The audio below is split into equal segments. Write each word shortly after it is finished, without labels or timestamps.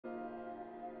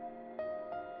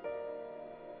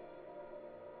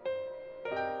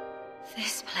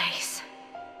This place.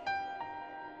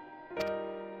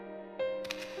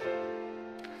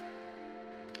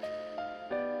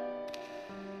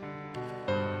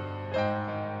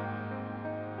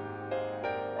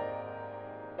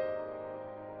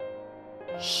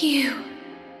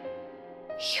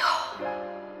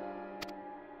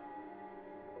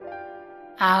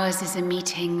 Ours is a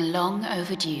meeting long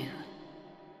overdue.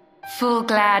 Full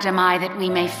glad am I that we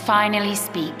may finally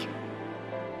speak.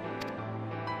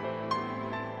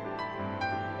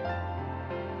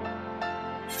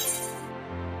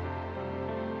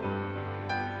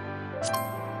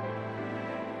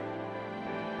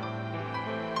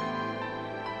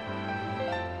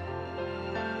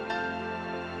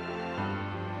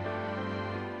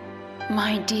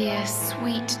 My dear,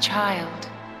 sweet child,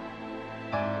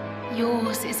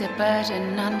 yours is a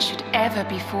burden none should ever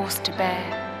be forced to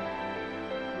bear.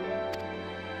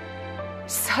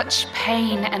 Such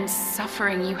pain and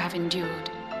suffering you have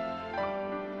endured,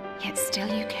 yet still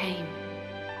you came.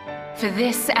 For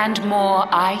this and more,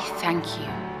 I thank you.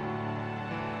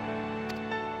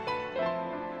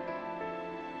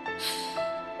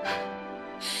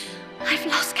 I've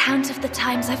lost count of the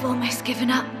times I've almost given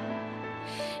up.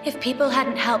 If people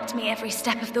hadn't helped me every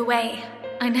step of the way,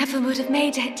 I never would have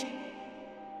made it.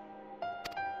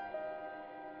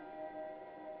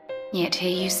 Yet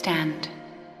here you stand,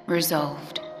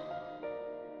 resolved.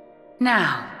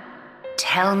 Now,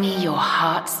 tell me your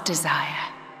heart's desire.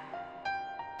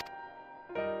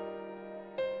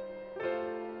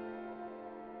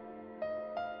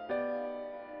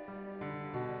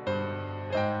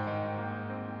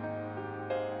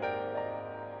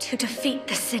 To defeat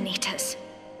the Sin Eaters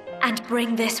and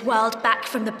bring this world back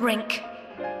from the brink.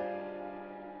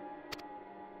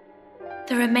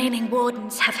 The remaining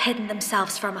Wardens have hidden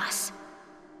themselves from us.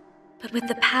 But with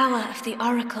the power of the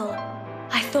Oracle,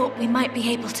 I thought we might be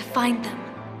able to find them.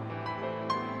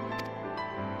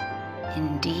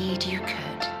 Indeed you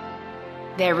could.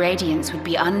 Their radiance would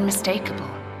be unmistakable.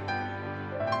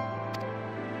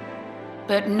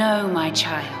 But know, my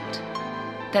child,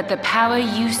 that the power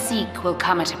you seek will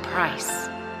come at a price.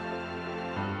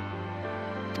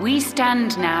 We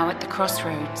stand now at the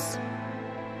Crossroads.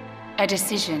 A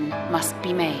decision must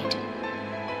be made.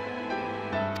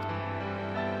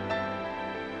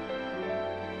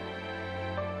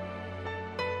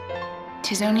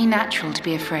 'Tis only natural to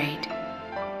be afraid,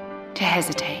 to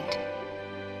hesitate.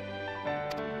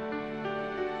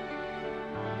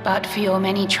 But for your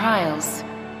many trials,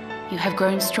 you have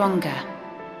grown stronger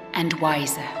and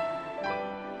wiser.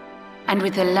 And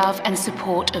with the love and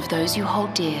support of those you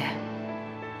hold dear,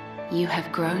 you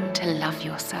have grown to love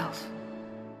yourself.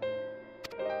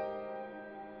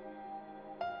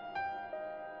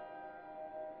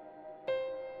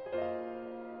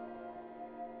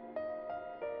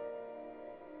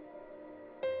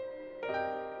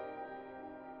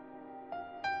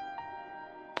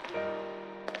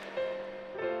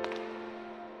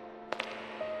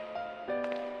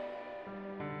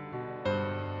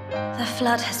 The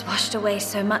flood has washed away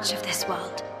so much of this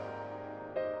world.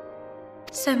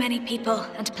 So many people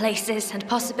and places and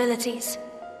possibilities,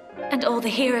 and all the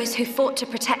heroes who fought to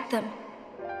protect them.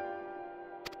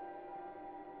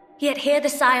 Yet here the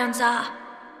Scions are,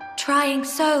 trying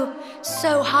so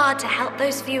hard to help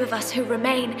those few of us who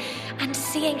remain, and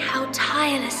seeing how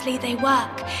tirelessly they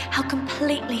work, how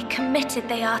completely committed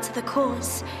they are to the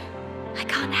cause. I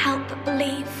can't help but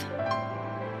believe.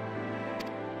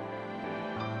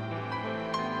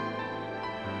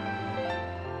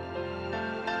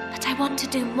 I want to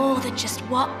do more than just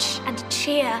watch and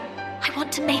cheer. I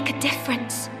want to make a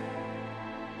difference.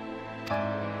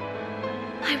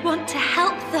 I want to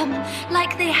help them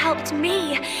like they helped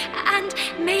me, and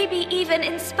maybe even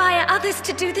inspire others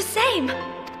to do the same.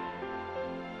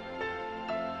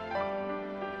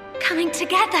 Coming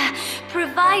together,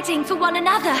 providing for one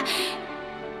another.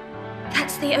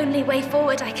 That's the only way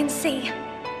forward I can see.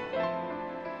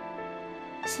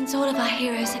 Since all of our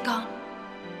heroes are gone,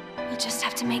 we'll just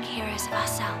have to make heroes of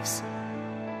ourselves.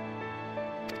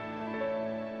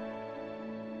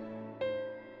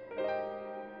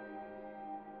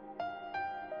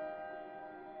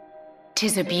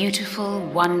 'Tis a beautiful,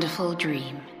 wonderful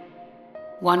dream,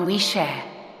 one we share.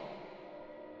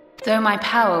 Though my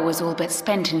power was all but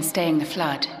spent in staying the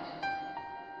flood,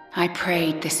 I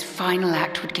prayed this final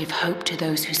act would give hope to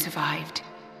those who survived.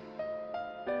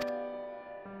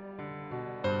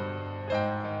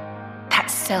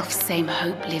 Self-same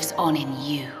hope lives on in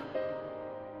you.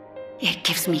 It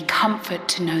gives me comfort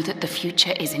to know that the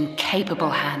future is in capable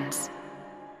hands.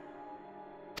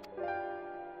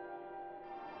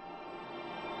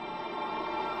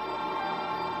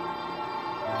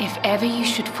 If ever you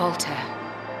should falter,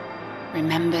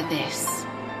 remember this.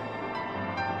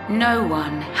 No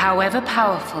one, however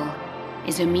powerful,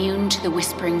 is immune to the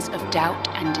whisperings of doubt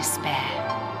and despair.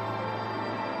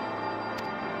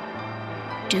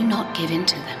 Do not give in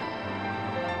to them,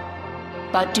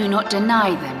 but do not deny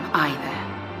them either.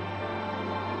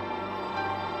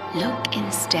 Look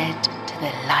instead to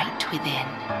the light within,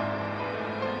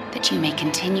 that you may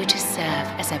continue to serve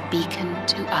as a beacon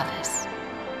to others.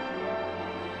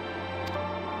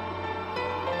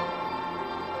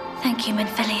 Thank you,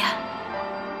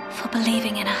 Minfilia, for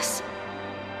believing in us,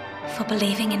 for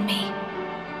believing in me.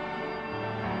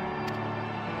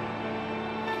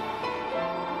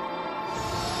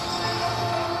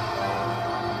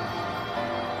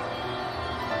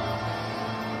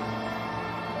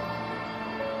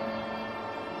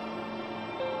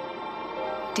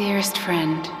 Dearest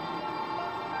friend,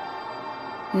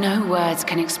 no words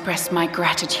can express my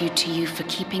gratitude to you for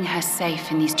keeping her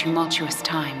safe in these tumultuous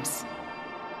times.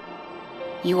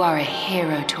 You are a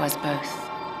hero to us both.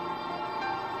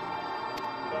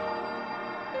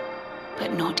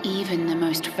 But not even the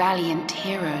most valiant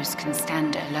heroes can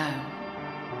stand alone.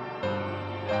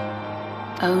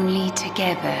 Only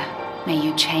together may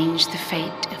you change the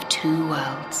fate of two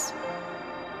worlds.